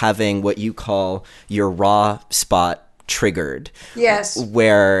you having what you call your raw spot triggered. Yes.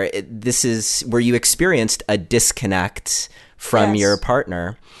 Where this is where you experienced a disconnect from your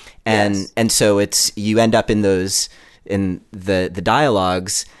partner. And so it's you end up in those in the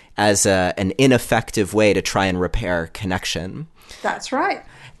dialogues as an ineffective way to try and repair connection. That's right.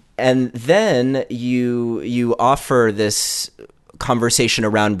 And then you offer this conversation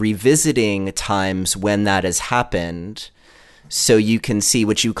around revisiting times when that has happened, so you can see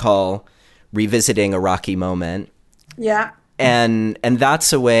what you call revisiting a rocky moment. Yeah. And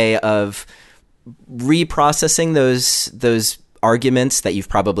that's a way of reprocessing those arguments that you've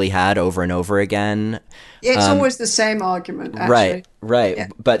probably had over and over again. It's always the same argument, actually. Right. Yeah.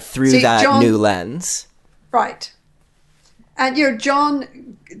 But through new lens. Right. And John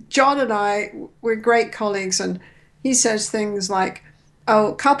and I, we're great colleagues, and he says things like,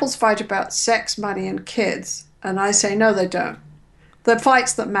 oh, couples fight about sex, money, and kids. And I say, no, they don't. The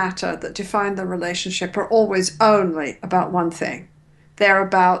fights that matter, that define the relationship, are always only about one thing. They're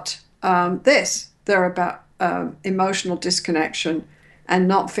about this. They're about emotional disconnection and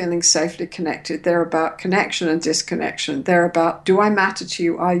not feeling safely connected. They're about connection and disconnection. They're about, do I matter to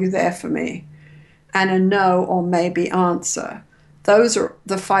you? Are you there for me? And a no or maybe answer.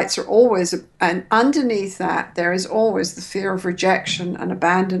 The fights are always, and underneath that, there is always the fear of rejection and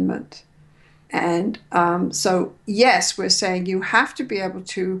abandonment. And so, yes, we're saying you have to be able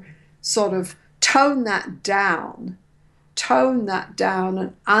to sort of tone that down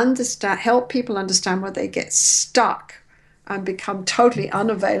and understand, help people understand where they get stuck and become totally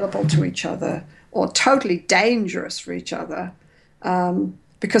unavailable to each other or totally dangerous for each other.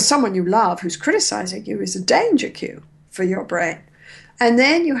 Because someone you love who's criticizing you is a danger cue for your brain. And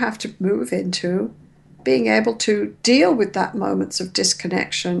then you have to move into being able to deal with that moments of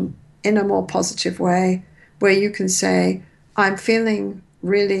disconnection in a more positive way, where you can say, I'm feeling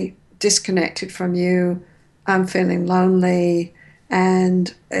really disconnected from you. I'm feeling lonely,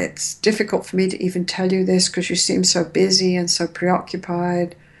 and it's difficult for me to even tell you this because you seem so busy and so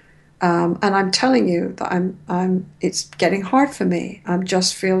preoccupied. And I'm telling you that it's getting hard for me. I'm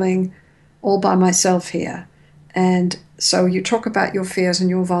just feeling all by myself here. And so you talk about your fears and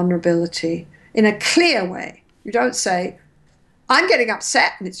your vulnerability in a clear way. You don't say, I'm getting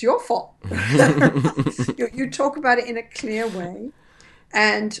upset and it's your fault. You talk about it in a clear way,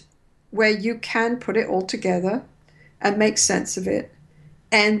 and where you can put it all together and make sense of it.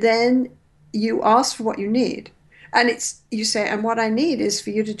 And then you ask for what you need. And you say, and what I need is for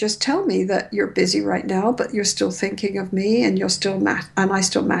you to just tell me that you're busy right now, but you're still thinking of me, and and I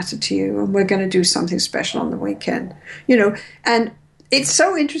still matter to you, and we're going to do something special on the weekend. And it's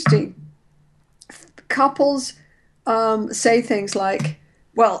so interesting. Couples say things like,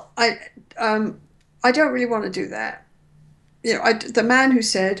 well, I don't really want to do that. The man who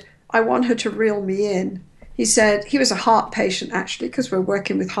said, I want her to reel me in. He said, he was a heart patient, actually, because we're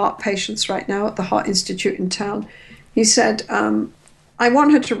working with heart patients right now at the Heart Institute in town. He said, I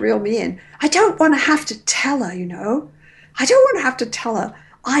want her to reel me in. I don't want to have to tell her, I don't want to have to tell her,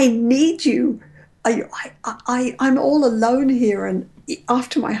 I need you. I'm all alone here, and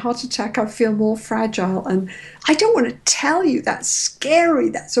after my heart attack, I feel more fragile, and I don't want to tell you. That's scary.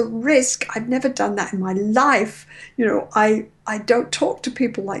 That's a risk. I've never done that in my life. I don't talk to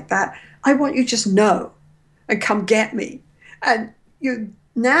people like that. I want you to just know and come get me. And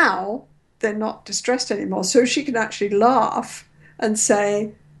now they're not distressed anymore. So she can actually laugh and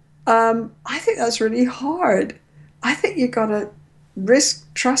say, I think that's really hard. I think you got to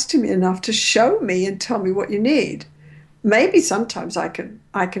risk trusting me enough to show me and tell me what you need. Maybe sometimes I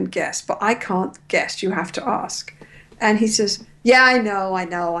can guess, but I can't guess. You have to ask. And he says, yeah, I know.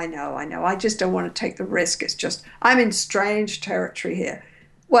 I just don't want to take the risk. It's just, I'm in strange territory here.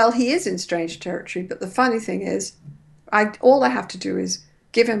 Well, he is in strange territory, but the funny thing is, all I have to do is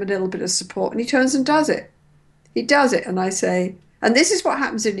give him a little bit of support, and he turns and does it. He does it, and I say, and this is what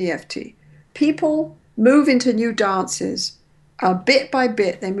happens in EFT. People move into new dances. Bit by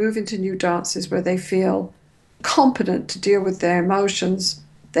bit, they move into new dances where they feel competent to deal with their emotions.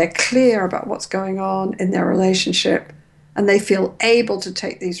 They're clear about what's going on in their relationship, and they feel able to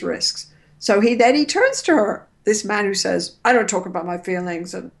take these risks. So he turns to her, this man who says, I don't talk about my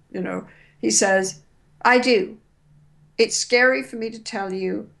feelings. And, he says, I do. It's scary for me to tell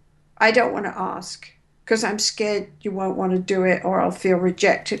you. I don't want to ask because I'm scared you won't want to do it, or I'll feel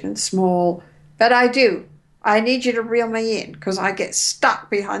rejected and small. But I do. I need you to reel me in because I get stuck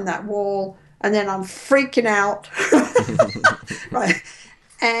behind that wall and then I'm freaking out. Right.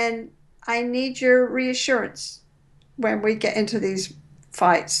 And I need your reassurance when we get into these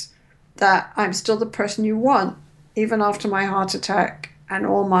fights that I'm still the person you want, even after my heart attack and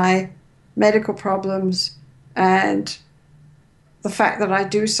all my medical problems and the fact that I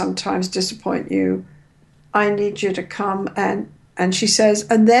do sometimes disappoint you. I need you to come. And she says,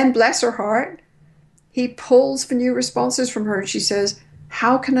 and then bless her heart, he pulls for new responses from her. And she says,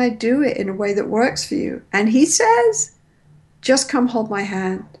 how can I do it in a way that works for you? And he says, just come hold my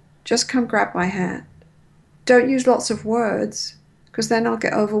hand. Just come grab my hand. Don't use lots of words because then I'll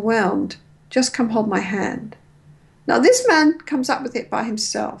get overwhelmed. Just come hold my hand. Now, this man comes up with it by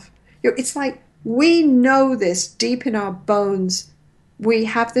himself. It's like we know this deep in our bones. We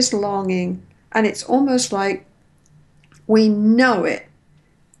have this longing, and it's almost like we know it.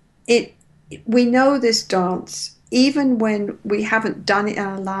 We know this dance, even when we haven't done it in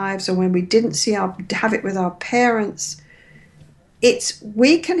our lives or when we didn't have it with our parents.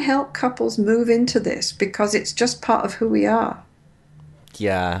 We can help couples move into this because it's just part of who we are.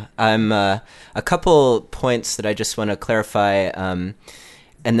 Yeah, I'm a couple points that I just want to clarify, and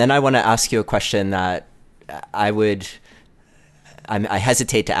then I want to ask you a question that I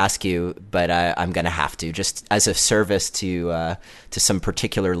hesitate to ask you, but I'm going to have to, just as a service to some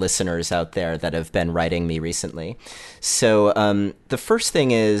particular listeners out there that have been writing me recently. So the first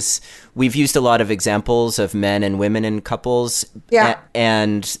thing is, we've used a lot of examples of men and women in couples, yeah,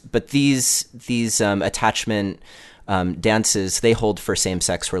 but these attachment dances, they hold for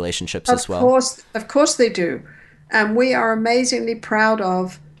same-sex relationships as well. Of course they do. And we are amazingly proud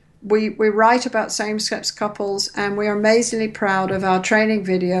of, we write about same-sex couples, and we are amazingly proud of our training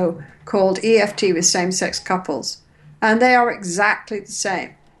video called EFT with same-sex couples. And they are exactly the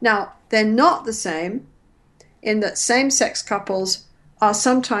same. Now, they're not the same in that same-sex couples are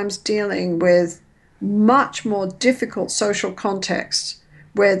sometimes dealing with much more difficult social contexts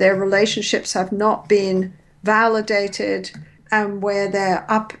where their relationships have not been validated and where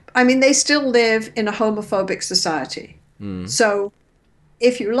they still live in a homophobic society. So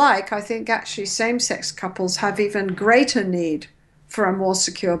if you like, I think actually same-sex couples have even greater need for a more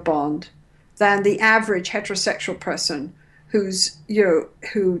secure bond than the average heterosexual person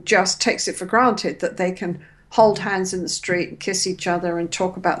who just takes it for granted that they can hold hands in the street and kiss each other and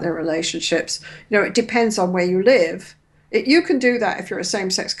talk about their relationships. It depends on where you live. You can do that if you're a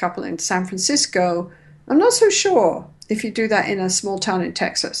same-sex couple in San Francisco. I'm not so sure if you do that in a small town in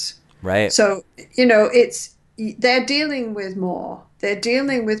Texas. Right. So, they're dealing with more. They're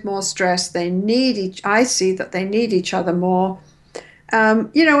dealing with more stress. I see that they need each other more.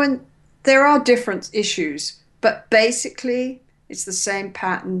 And there are different issues, but basically it's the same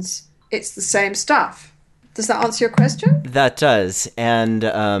patterns. It's the same stuff. Does that answer your question? That does. And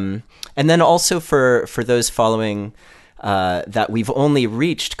then also for those following that we've only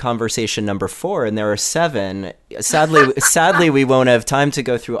reached conversation number 4, and there are 7. Sadly, we won't have time to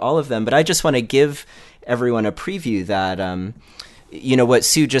go through all of them, but I just want to give everyone a preview that, what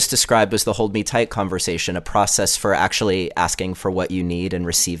Sue just described was the hold me tight conversation, a process for actually asking for what you need and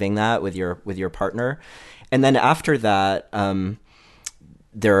receiving that with your partner. And then after that,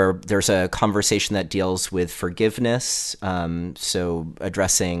 there's a conversation that deals with forgiveness, so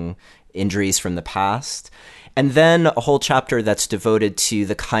addressing injuries from the past. And then a whole chapter that's devoted to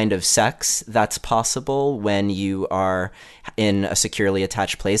the kind of sex that's possible when you are in a securely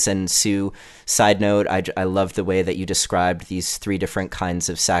attached place. And Sue, side note, I love the way that you described these 3 different kinds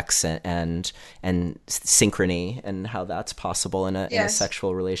of sex and synchrony and how that's possible in a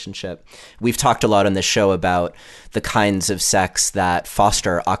sexual relationship. We've talked a lot on this show about the kinds of sex that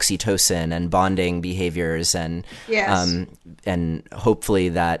foster oxytocin and bonding behaviors, and hopefully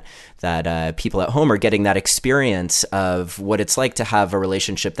that people at home are getting that experience of what it's like to have a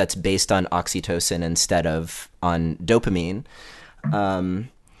relationship that's based on oxytocin instead of on dopamine. And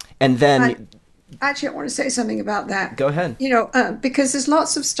then... Actually, I want to say something about that. Go ahead. Because there's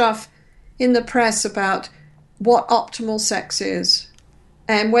lots of stuff in the press about what optimal sex is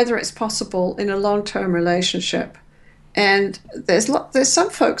and whether it's possible in a long-term relationship. And there's some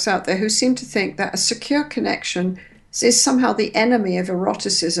folks out there who seem to think that a secure connection is somehow the enemy of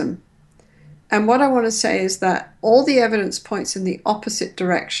eroticism. And what I want to say is that all the evidence points in the opposite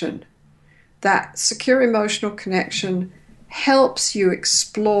direction, that secure emotional connection helps you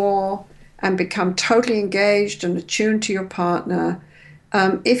explore and become totally engaged and attuned to your partner.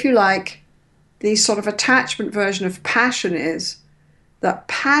 If you like, the sort of attachment version of passion is that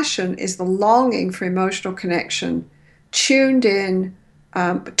passion is the longing for emotional connection, tuned in,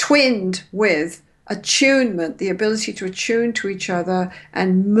 twinned with attunement, the ability to attune to each other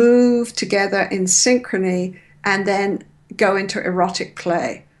and move together in synchrony and then go into erotic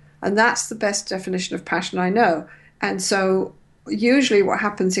play. And that's the best definition of passion I know. And so usually what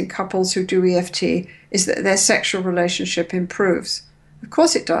happens in couples who do EFT is that their sexual relationship improves. Of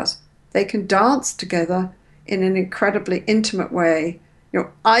course it does. They can dance together in an incredibly intimate way.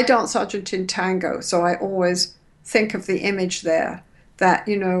 I dance Argentine tango, so I always think of the image there that,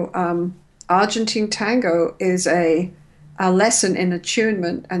 Argentine tango is a lesson in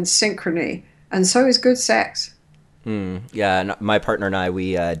attunement and synchrony, and so is good sex. Yeah, and my partner and I,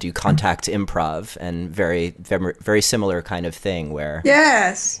 we do contact improv, and very, very, very similar kind of thing where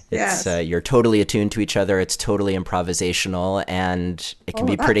you're totally attuned to each other. It's totally improvisational, and it can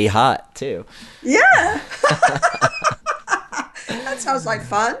be pretty hot too. Yeah, that sounds like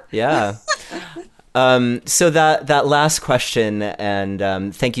fun. Yeah. So that last question,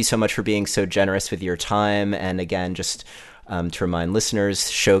 and thank you so much for being so generous with your time. And again, just to remind listeners,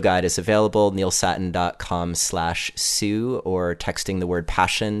 show guide is available, neilsattin.com/Sue, or texting the word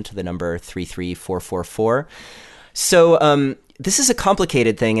passion to the number 33444. So this is a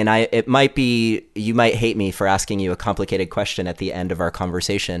complicated thing, and you might hate me for asking you a complicated question at the end of our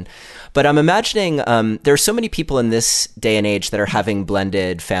conversation, but I'm imagining there are so many people in this day and age that are having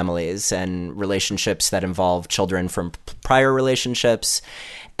blended families and relationships that involve children from prior relationships.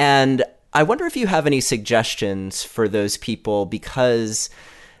 And I wonder if you have any suggestions for those people, because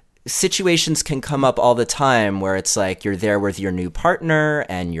situations can come up all the time where it's like you're there with your new partner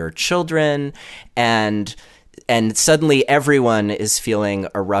and your children, and and suddenly everyone is feeling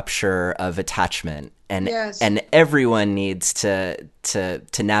a rupture of attachment, and Yes. and everyone needs to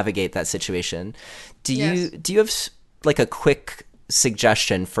navigate that situation. Do you have like a quick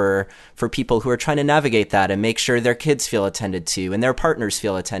suggestion for people who are trying to navigate that and make sure their kids feel attended to and their partners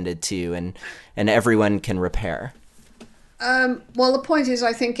feel attended to, and everyone can repair? Well, the point is,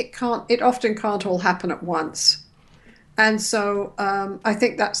 I think it often can't all happen at once. And so I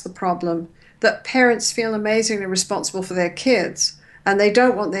think that's the problem, that parents feel amazingly responsible for their kids, and they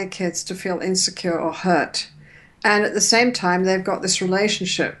don't want their kids to feel insecure or hurt. And at the same time, they've got this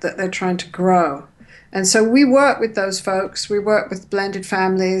relationship that they're trying to grow. And so we work with those folks. We work with blended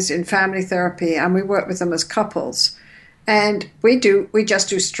families in family therapy, and we work with them as couples. And we just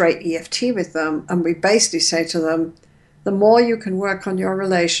do straight EFT with them, and we basically say to them, the more you can work on your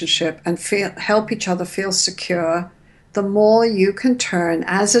relationship and help each other feel secure, the more you can turn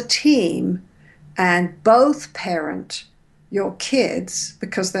as a team and both parent your kids,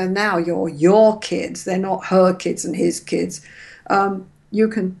 because they're now your kids, they're not her kids and his kids. You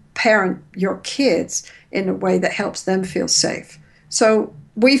can parent your kids in a way that helps them feel safe. So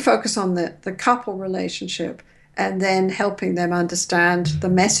we focus on the couple relationship and then helping them understand the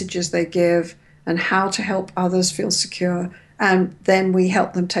messages they give and how to help others feel secure. And then we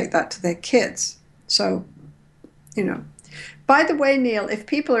help them take that to their kids. So, By the way, Neil, if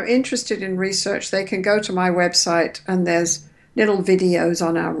people are interested in research, they can go to my website, and there's little videos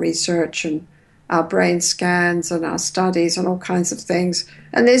on our research and our brain scans and our studies and all kinds of things.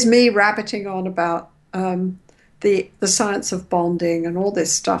 And there's me rabbiting on about the science of bonding and all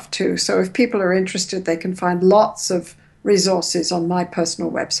this stuff too. So if people are interested, they can find lots of resources on my personal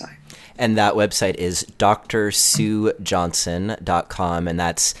website. And that website is drsuejohnson.com, and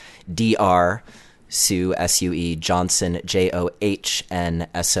that's Dr. Sue, S-U-E, Johnson,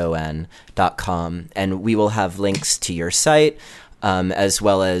 JOHNSON.com. And we will have links to your site, as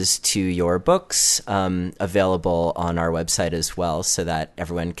well as to your books, available on our website as well, so that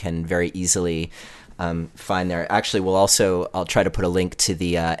everyone can very easily find there. Actually, I'll try to put a link to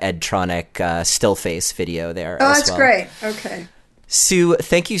the Edtronic still face video there as well. Oh, that's great. Okay. Sue,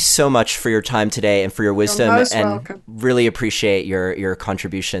 thank you so much for your time today and for your wisdom. You're most and welcome. Really appreciate your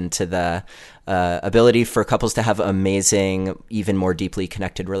contribution to the ability for couples to have amazing, even more deeply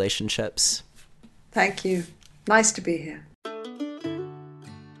connected relationships. Thank you. Nice to be here.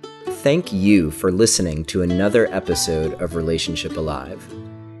 Thank you for listening to another episode of Relationship Alive.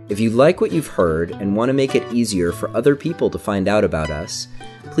 If you like what you've heard and want to make it easier for other people to find out about us,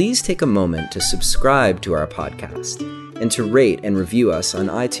 please take a moment to subscribe to our podcast and to rate and review us on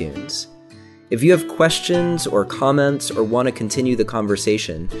iTunes. If you have questions or comments or want to continue the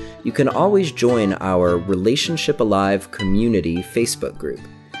conversation, you can always join our Relationship Alive community Facebook group.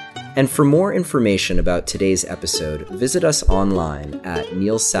 And for more information about today's episode, visit us online at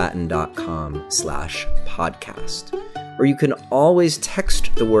neilsattin.com/podcast. Or you can always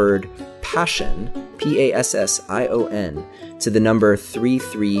text the word PASSION, PASSION, to the number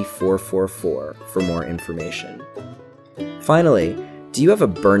 33444 for more information. Finally, do you have a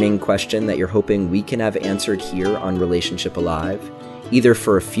burning question that you're hoping we can have answered here on Relationship Alive, either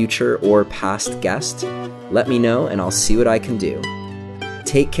for a future or past guest? Let me know and I'll see what I can do.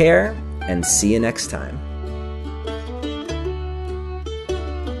 Take care and see you next time.